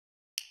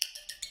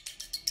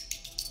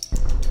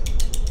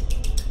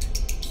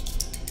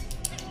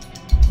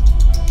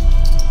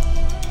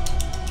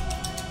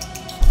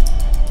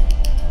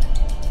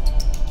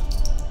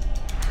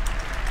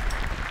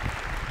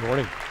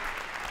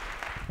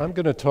I'm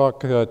going to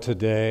talk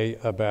today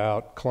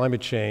about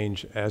climate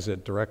change as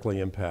it directly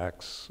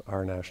impacts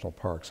our national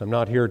parks. I'm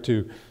not here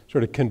to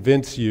sort of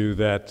convince you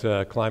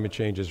that climate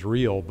change is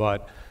real,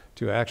 but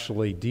to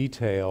actually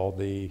detail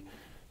the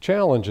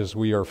challenges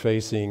we are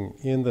facing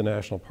in the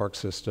national park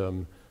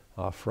system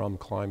from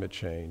climate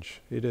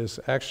change. It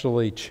is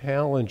actually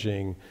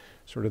challenging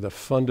sort of the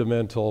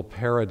fundamental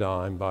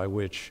paradigm by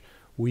which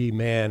we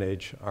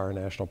manage our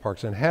national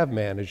parks and have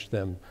managed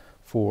them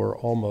for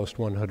almost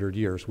 100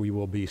 years. We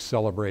will be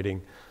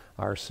celebrating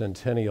our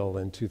centennial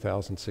in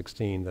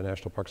 2016. The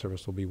National Park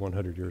Service will be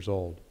 100 years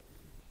old.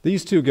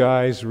 These two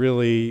guys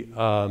really,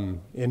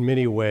 in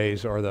many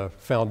ways, are the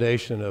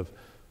foundation of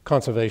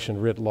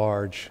conservation writ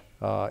large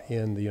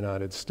in the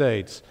United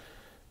States.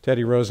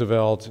 Teddy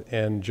Roosevelt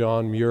and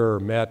John Muir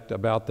met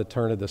about the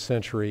turn of the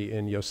century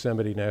in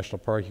Yosemite National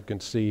Park. You can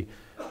see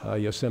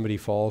Yosemite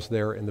Falls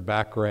there in the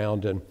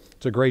background, and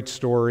it's a great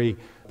story.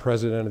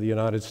 President of the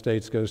United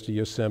States goes to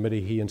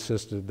Yosemite. He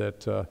insisted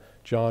that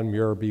John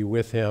Muir be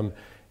with him,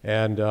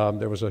 and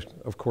there was,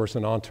 of course,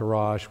 an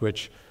entourage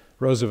which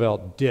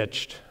Roosevelt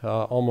ditched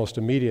almost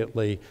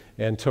immediately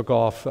and took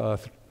off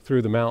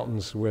through the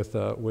mountains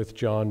with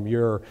John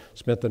Muir,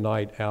 spent the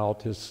night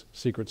out. His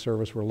Secret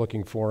Service were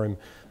looking for him.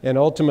 And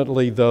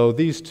ultimately, though,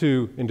 these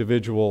two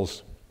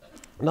individuals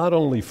not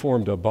only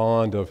formed a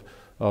bond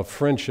of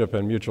friendship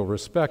and mutual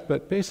respect,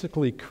 but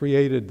basically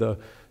created the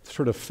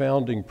sort of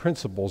founding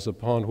principles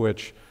upon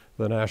which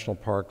the national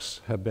parks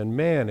have been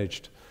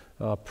managed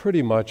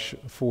pretty much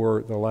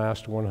for the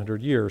last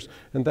 100 years.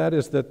 And that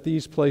is that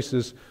these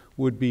places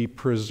would be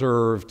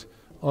preserved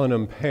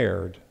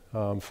unimpaired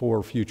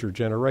for future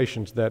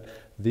generations, that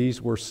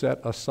these were set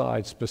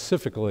aside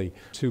specifically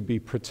to be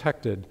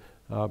protected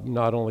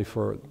not only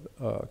for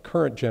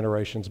current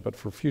generations, but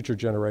for future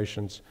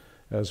generations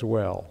as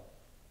well.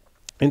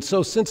 And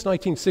so since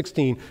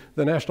 1916,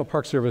 the National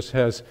Park Service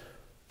has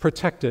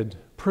protected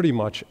pretty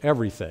much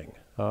everything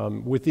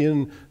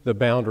within the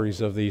boundaries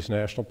of these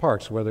national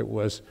parks, whether it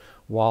was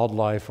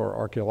wildlife or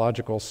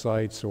archaeological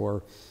sites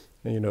or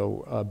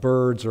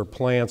birds or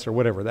plants or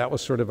whatever. That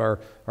was sort of our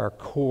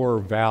core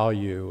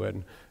value,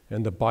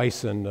 and the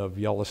bison of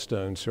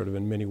Yellowstone sort of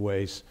in many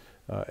ways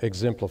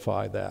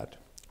exemplify that.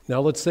 Now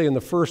let's say in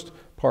the first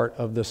part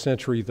of the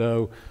century,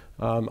 though,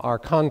 our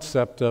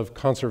concept of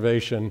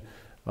conservation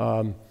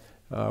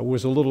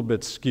was a little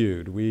bit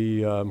skewed.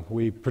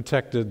 We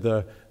protected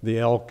the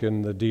elk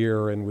and the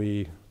deer, and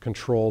we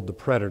controlled the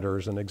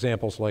predators, and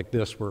examples like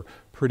this were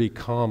pretty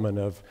common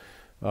of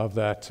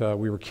that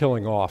we were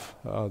killing off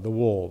the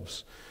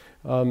wolves.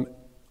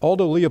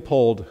 Aldo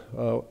Leopold,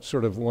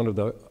 sort of one of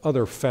the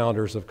other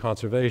founders of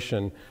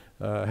conservation,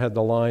 had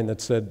the line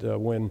that said,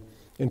 when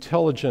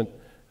intelligent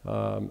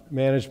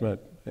management,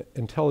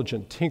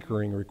 intelligent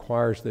tinkering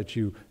requires that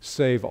you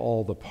save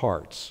all the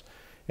parts.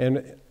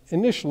 And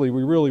initially,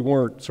 we really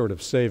weren't sort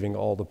of saving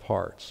all the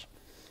parts.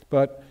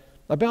 But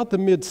about the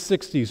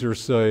mid-60s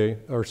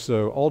or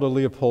so, Aldo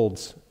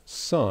Leopold's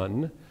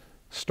son,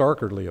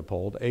 Starker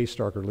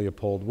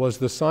Leopold, was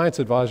the science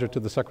advisor to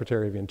the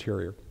Secretary of the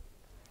Interior.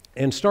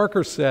 And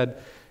Starker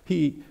said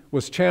he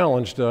was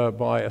challenged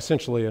by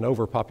essentially an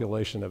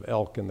overpopulation of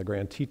elk in the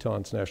Grand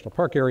Tetons National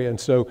Park area, and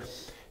so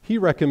he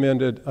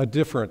recommended a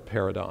different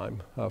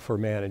paradigm for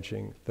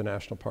managing the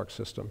national park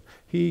system.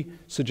 He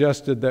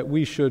suggested that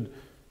we should,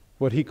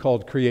 what he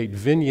called, create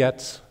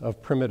vignettes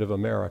of primitive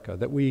America,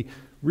 that we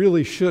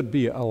really should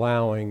be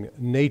allowing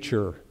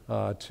nature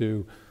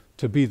to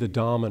be the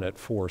dominant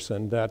force,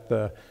 and that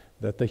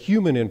the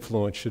human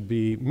influence should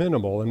be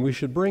minimal, and we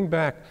should bring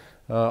back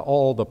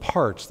all the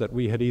parts that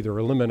we had either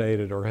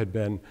eliminated or had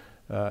been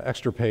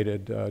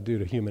extirpated due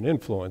to human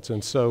influence.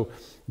 And so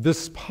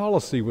this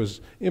policy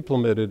was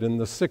implemented in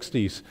the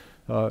 60s,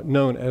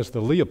 known as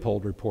the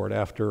Leopold Report,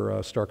 after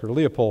Starker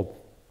Leopold.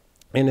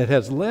 And it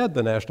has led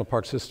the national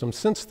park system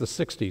since the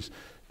 60s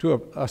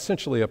to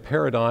essentially a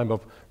paradigm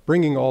of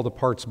bringing all the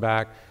parts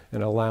back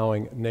and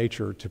allowing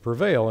nature to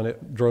prevail. And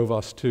it drove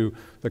us to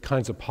the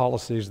kinds of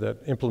policies that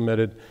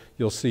implemented,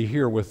 you'll see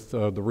here with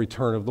the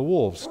return of the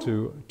wolves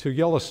to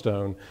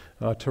Yellowstone,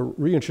 to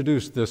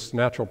reintroduce this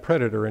natural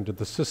predator into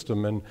the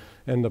system.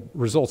 And the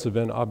results have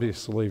been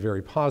obviously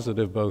very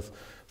positive, both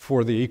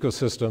for the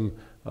ecosystem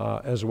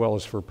as well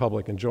as for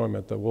public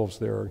enjoyment. The wolves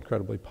there are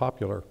incredibly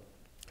popular.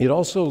 It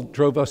also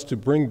drove us to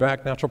bring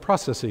back natural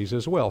processes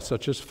as well,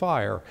 such as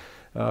fire.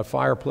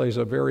 Fire plays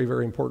a very,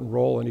 very important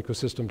role in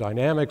ecosystem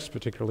dynamics,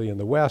 particularly in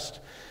the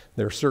West.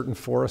 There are certain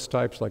forest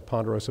types, like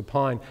ponderosa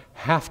pine,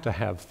 have to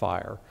have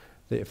fire.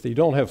 If they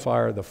don't have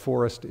fire, the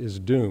forest is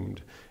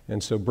doomed.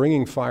 And so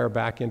bringing fire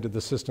back into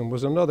the system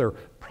was another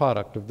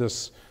product of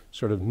this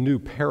sort of new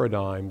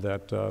paradigm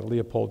that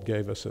Leopold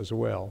gave us as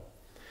well.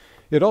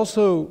 It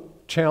also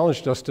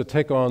challenged us to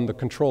take on the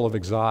control of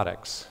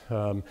exotics.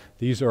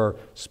 These are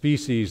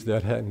species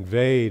that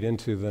invade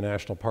into the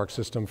national park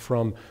system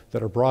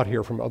that are brought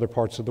here from other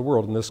parts of the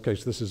world. In this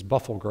case, this is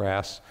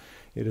bufflegrass.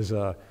 It is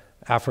an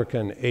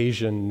African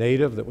Asian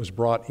native that was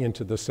brought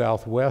into the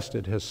Southwest.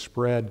 It has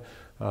spread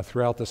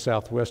throughout the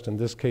Southwest. In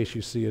this case,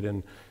 you see it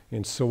in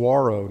in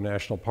Saguaro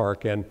National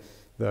Park. And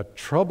the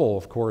trouble,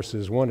 of course,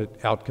 is one, it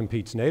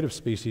outcompetes native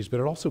species, but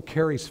it also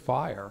carries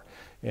fire.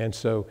 And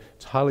so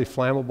it's a highly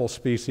flammable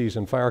species,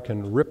 and fire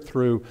can rip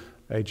through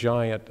a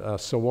giant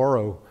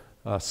saguaro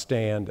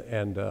stand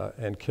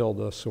and kill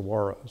the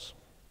saguaros.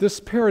 This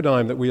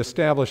paradigm that we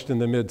established in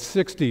the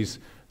mid-60s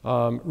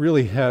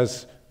really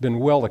has been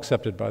well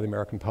accepted by the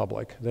American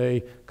public.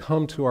 They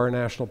come to our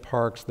national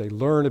parks, they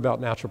learn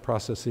about natural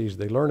processes,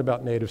 they learn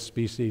about native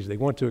species, they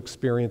want to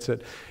experience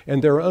it,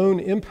 and their own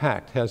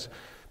impact has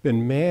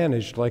been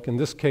managed, like in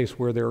this case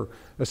where they're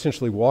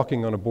essentially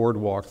walking on a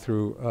boardwalk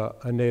through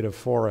a native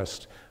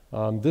forest.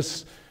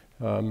 This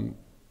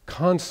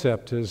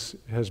concept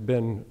has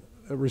been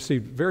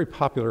received very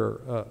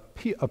popular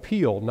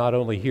appeal, not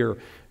only here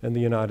in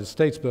the United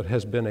States, but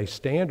has been a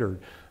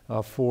standard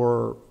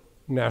for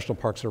national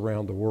parks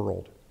around the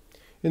world.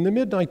 In the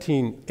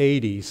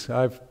mid-1980s,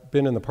 I've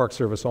been in the Park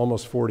Service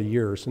almost 40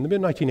 years. In the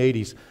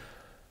mid-1980s,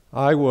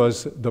 I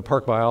was the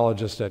park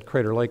biologist at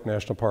Crater Lake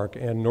National Park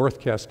and North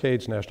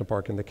Cascades National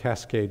Park in the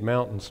Cascade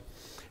Mountains.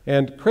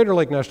 And Crater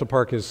Lake National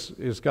Park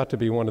is got to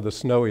be one of the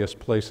snowiest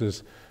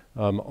places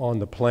on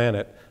the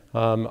planet.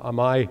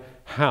 My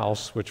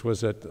house, which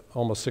was at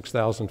almost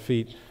 6,000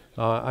 feet,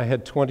 I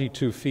had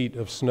 22 feet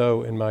of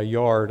snow in my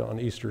yard on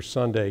Easter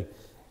Sunday.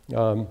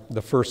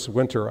 The first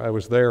winter I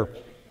was there,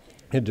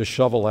 I had to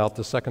shovel out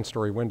the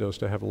second-story windows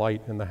to have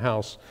light in the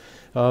house.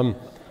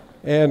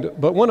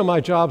 But one of my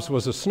jobs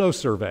was a snow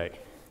survey.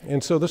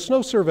 And so the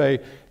snow survey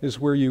is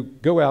where you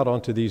go out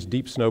onto these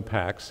deep snow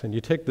packs and you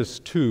take this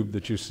tube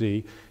that you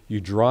see, you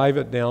drive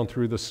it down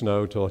through the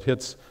snow till it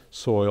hits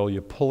soil,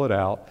 you pull it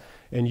out,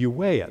 and you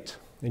weigh it.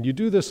 And you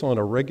do this on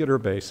a regular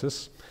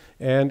basis,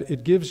 and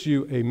it gives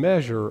you a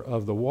measure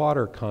of the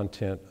water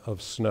content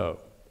of snow.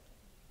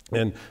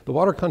 And the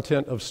water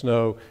content of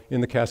snow in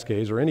the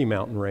Cascades or any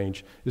mountain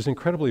range is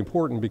incredibly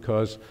important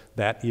because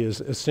that is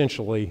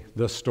essentially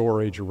the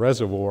storage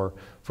reservoir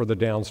for the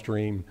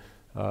downstream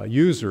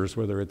users,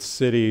 whether it's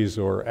cities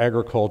or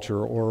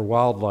agriculture or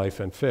wildlife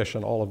and fish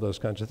and all of those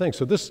kinds of things.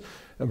 So this is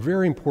a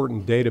very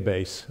important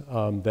database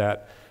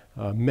that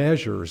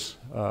measures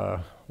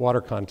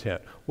water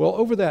content. Well,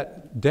 over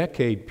that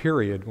decade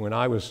period when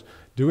I was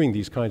doing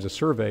these kinds of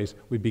surveys,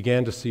 we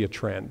began to see a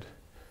trend.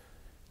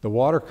 The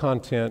water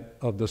content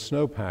of the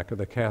snowpack of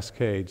the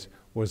Cascades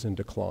was in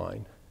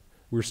decline.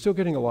 We were still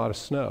getting a lot of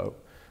snow,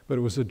 but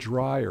it was a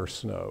drier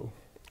snow,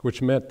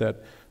 which meant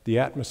that the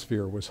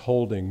atmosphere was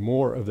holding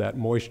more of that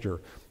moisture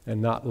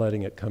and not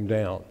letting it come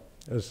down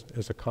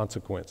as a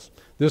consequence.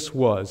 This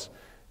was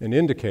an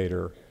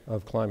indicator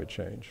of climate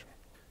change.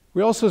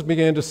 We also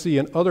began to see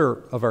in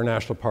other of our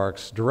national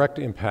parks direct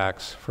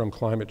impacts from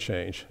climate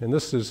change. And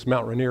this is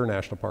Mount Rainier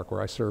National Park,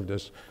 where I served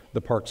as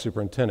the park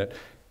superintendent.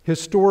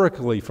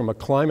 Historically, from a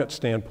climate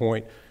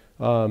standpoint,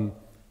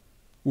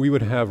 we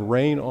would have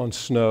rain on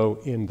snow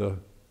in the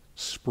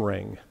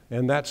spring.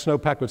 And that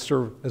snowpack would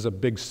serve as a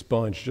big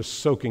sponge, just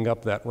soaking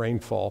up that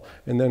rainfall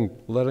and then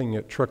letting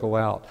it trickle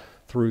out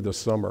through the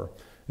summer.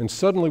 And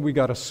suddenly we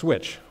got a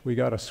switch. We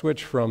got a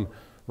switch from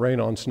rain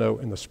on snow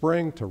in the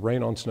spring to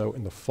rain on snow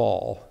in the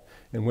fall.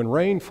 And when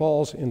rain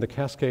falls in the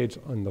Cascades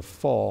in the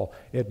fall,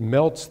 it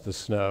melts the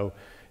snow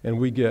and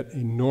we get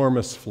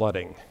enormous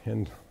flooding.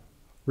 And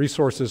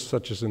resources,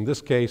 such as in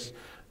this case,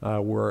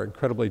 were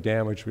incredibly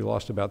damaged. We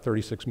lost about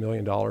 $36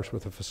 million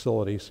worth of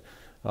facilities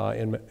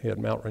at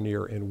Mount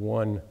Rainier in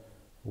one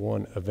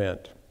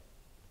event.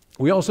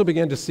 We also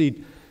began to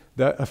see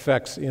the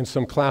effects in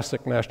some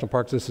classic national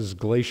parks. This is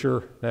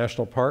Glacier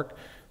National Park.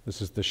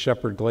 This is the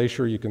Shepherd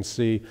Glacier. You can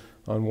see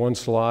on one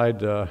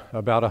slide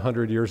about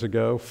 100 years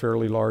ago,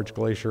 fairly large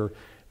glacier,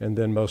 and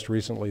then most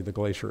recently the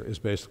glacier is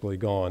basically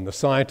gone. The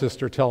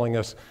scientists are telling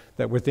us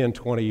that within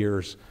 20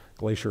 years,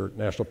 Glacier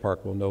National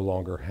Park will no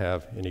longer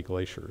have any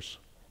glaciers.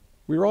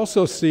 We're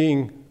also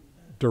seeing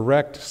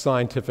direct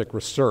scientific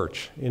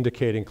research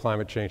indicating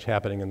climate change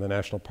happening in the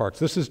national parks.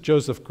 This is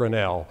Joseph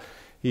Grinnell.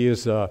 He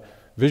is a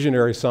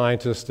visionary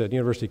scientist at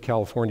University of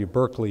California,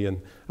 Berkeley, and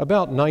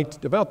about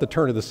the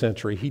turn of the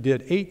century, he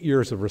did 8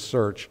 years of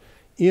research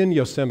in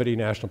Yosemite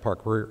National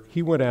Park, where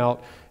he went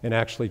out and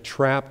actually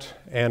trapped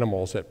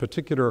animals at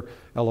particular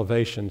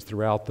elevations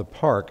throughout the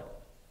park.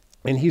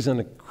 And he's an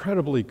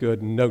incredibly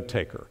good note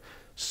taker.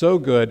 So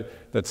good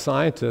that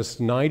scientists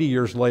 90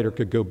 years later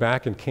could go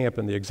back and camp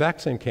in the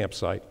exact same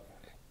campsite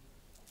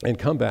and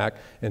come back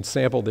and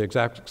sample the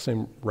exact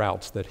same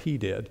routes that he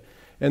did.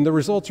 And the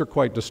results are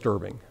quite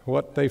disturbing.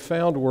 What they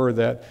found were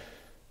that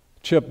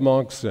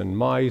chipmunks and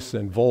mice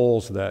and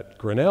voles that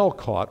Grinnell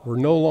caught were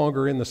no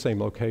longer in the same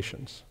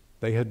locations.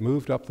 They had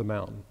moved up the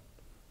mountain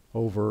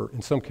over,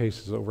 in some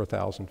cases, over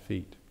 1,000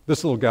 feet.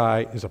 This little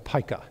guy is a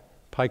pika.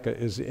 Pika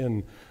is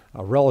a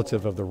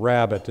relative of the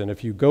rabbit, and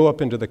if you go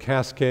up into the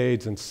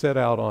Cascades and sit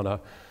out on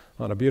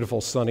a beautiful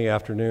sunny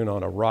afternoon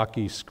on a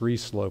rocky scree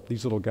slope,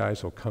 these little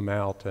guys will come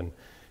out, and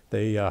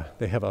they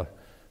have a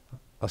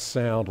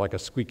sound like a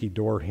squeaky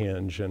door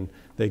hinge, and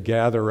they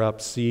gather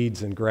up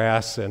seeds and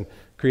grass and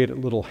create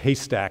little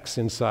haystacks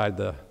inside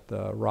the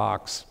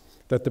rocks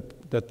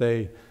that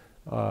they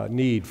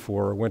need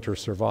for winter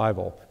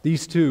survival.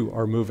 These two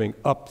are moving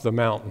up the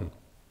mountain.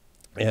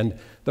 And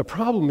the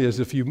problem is,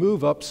 if you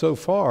move up so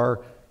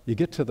far, you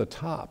get to the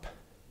top,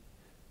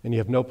 and you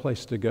have no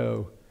place to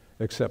go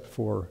except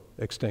for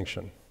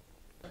extinction.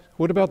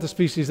 What about the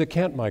species that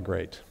can't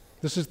migrate?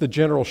 This is the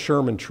general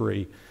Sherman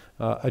tree,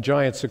 a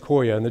giant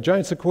sequoia. And the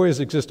giant sequoias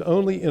exist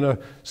only in a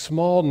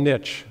small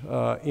niche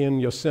in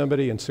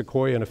Yosemite and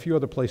Sequoia and a few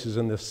other places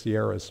in the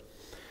Sierras.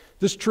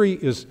 This tree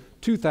is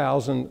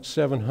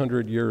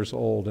 2,700 years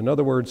old. In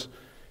other words,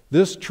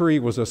 this tree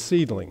was a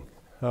seedling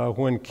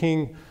when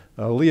King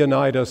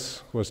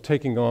Leonidas was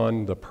taking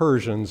on the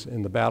Persians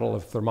in the Battle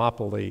of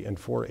Thermopylae in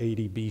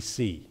 480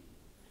 BC.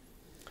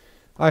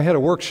 I had a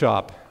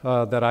workshop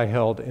that I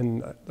held in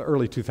the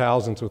early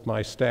 2000s with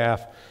my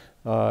staff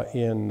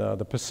in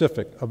the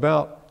Pacific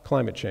about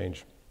climate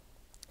change.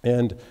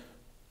 And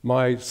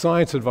my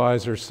science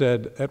advisor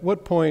said, at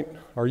what point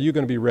are you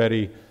going to be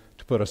ready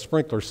to put a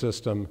sprinkler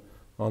system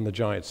on the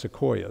giant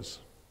sequoias?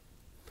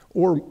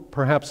 Or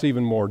perhaps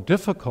even more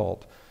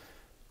difficult,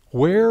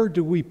 where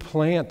do we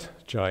plant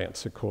giant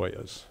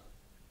sequoias?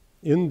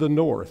 In the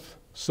north,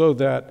 so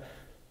that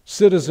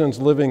citizens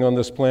living on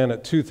this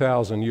planet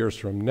 2,000 years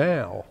from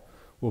now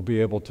will be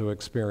able to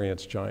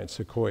experience giant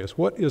sequoias.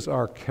 What is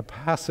our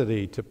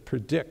capacity to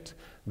predict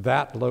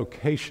that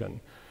location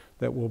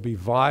that will be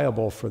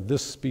viable for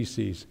this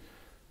species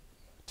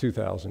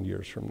 2,000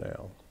 years from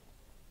now?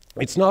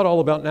 It's not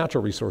all about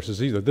natural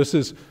resources either. This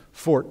is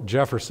Fort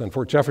Jefferson.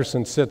 Fort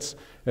Jefferson sits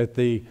at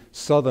the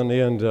southern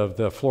end of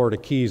the Florida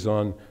Keys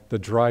on the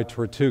dry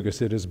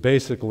Tortugas. It is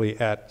basically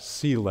at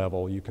sea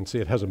level. You can see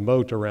it has a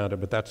moat around it,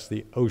 but that's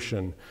the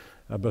ocean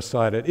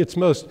beside it. Its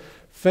most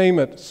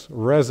famous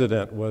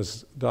resident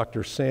was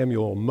Dr.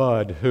 Samuel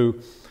Mudd,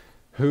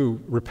 who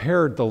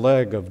repaired the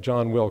leg of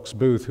John Wilkes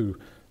Booth, who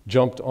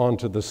jumped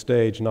onto the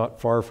stage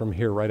not far from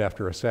here right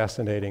after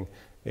assassinating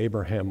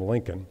Abraham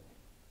Lincoln.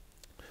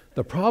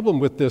 The problem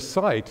with this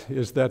site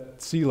is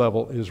that sea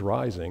level is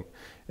rising,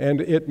 and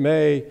it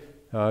may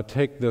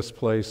take this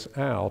place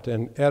out.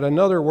 And at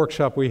another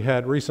workshop we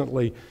had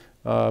recently,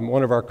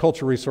 one of our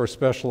cultural resource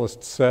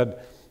specialists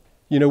said,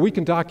 you know, we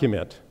can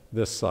document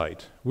this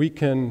site. We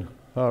can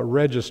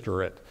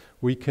register it.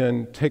 We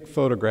can take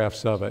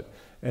photographs of it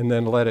and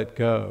then let it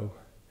go.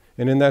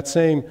 And in that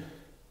same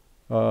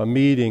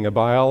meeting, a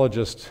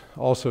biologist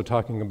also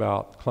talking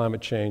about climate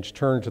change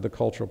turned to the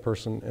cultural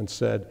person and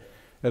said,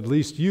 at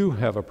least you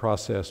have a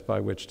process by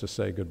which to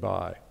say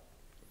goodbye.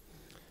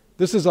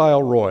 This is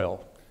Isle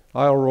Royale.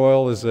 Isle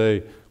Royale is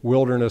a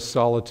wilderness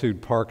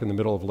solitude park in the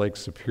middle of Lake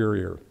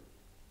Superior.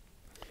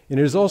 And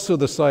it is also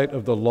the site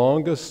of the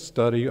longest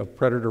study of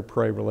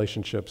predator-prey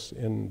relationships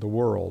in the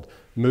world,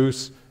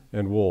 moose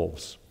and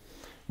wolves.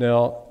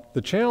 Now,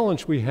 the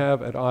challenge we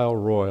have at Isle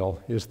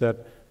Royale is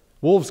that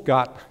wolves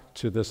got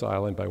to this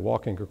island by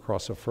walking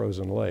across a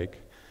frozen lake,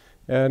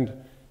 and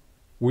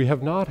we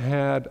have not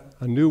had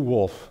a new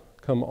wolf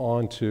come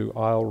on to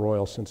Isle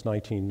Royale since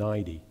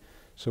 1990.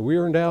 So we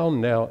are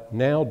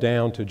now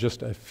down to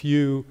just a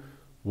few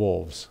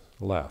wolves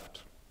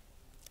left.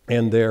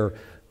 And their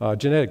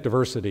genetic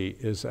diversity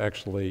is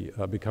actually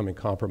becoming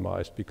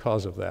compromised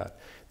because of that.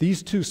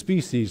 These two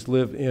species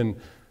live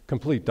in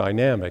complete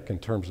dynamic in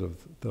terms of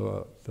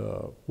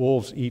the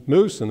wolves eat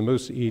moose and the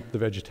moose eat the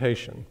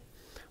vegetation.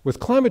 With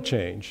climate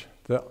change,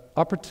 the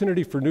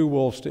opportunity for new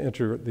wolves to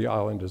enter the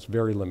island is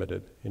very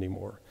limited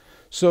anymore.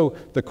 So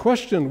the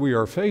question we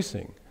are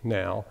facing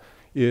now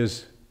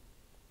is,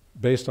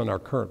 based on our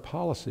current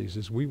policies,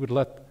 is we would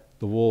let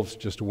the wolves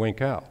just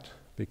wink out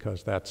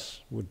because that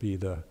would be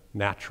the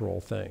natural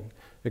thing.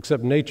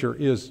 Except nature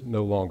is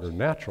no longer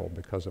natural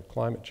because of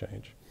climate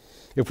change.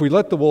 If we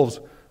let the wolves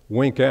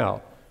wink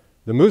out,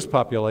 the moose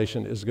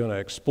population is going to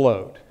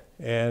explode,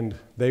 and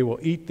they will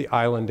eat the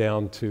island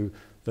down to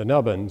the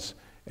nubbins,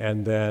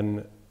 and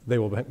then they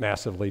will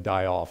massively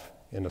die off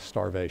in a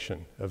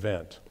starvation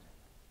event.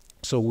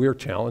 So we're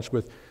challenged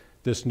with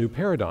this new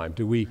paradigm.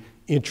 Do we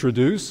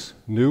introduce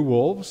new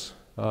wolves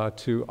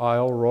to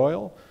Isle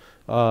Royale?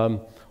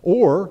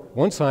 Or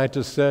one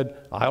scientist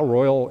said Isle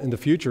Royale in the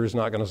future is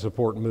not going to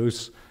support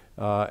moose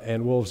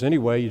and wolves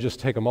anyway. You just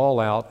take them all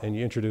out and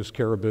you introduce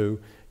caribou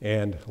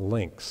and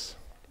lynx.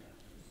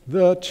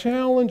 The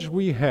challenge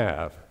we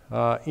have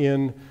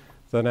in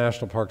the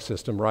national park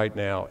system right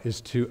now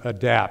is to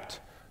adapt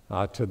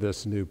to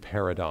this new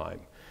paradigm.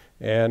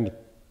 And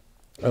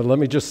let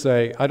me just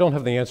say, I don't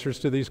have the answers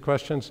to these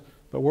questions,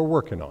 but we're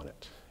working on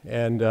it.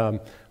 And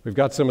we've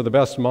got some of the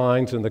best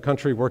minds in the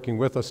country working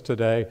with us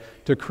today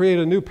to create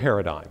a new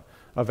paradigm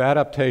of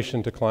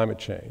adaptation to climate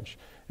change.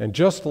 And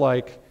just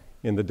like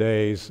in the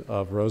days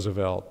of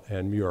Roosevelt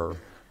and Muir,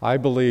 I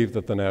believe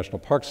that the national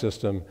park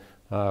system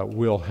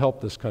will help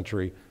this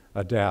country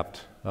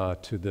adapt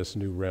to this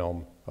new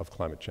realm of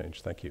climate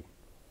change. Thank you.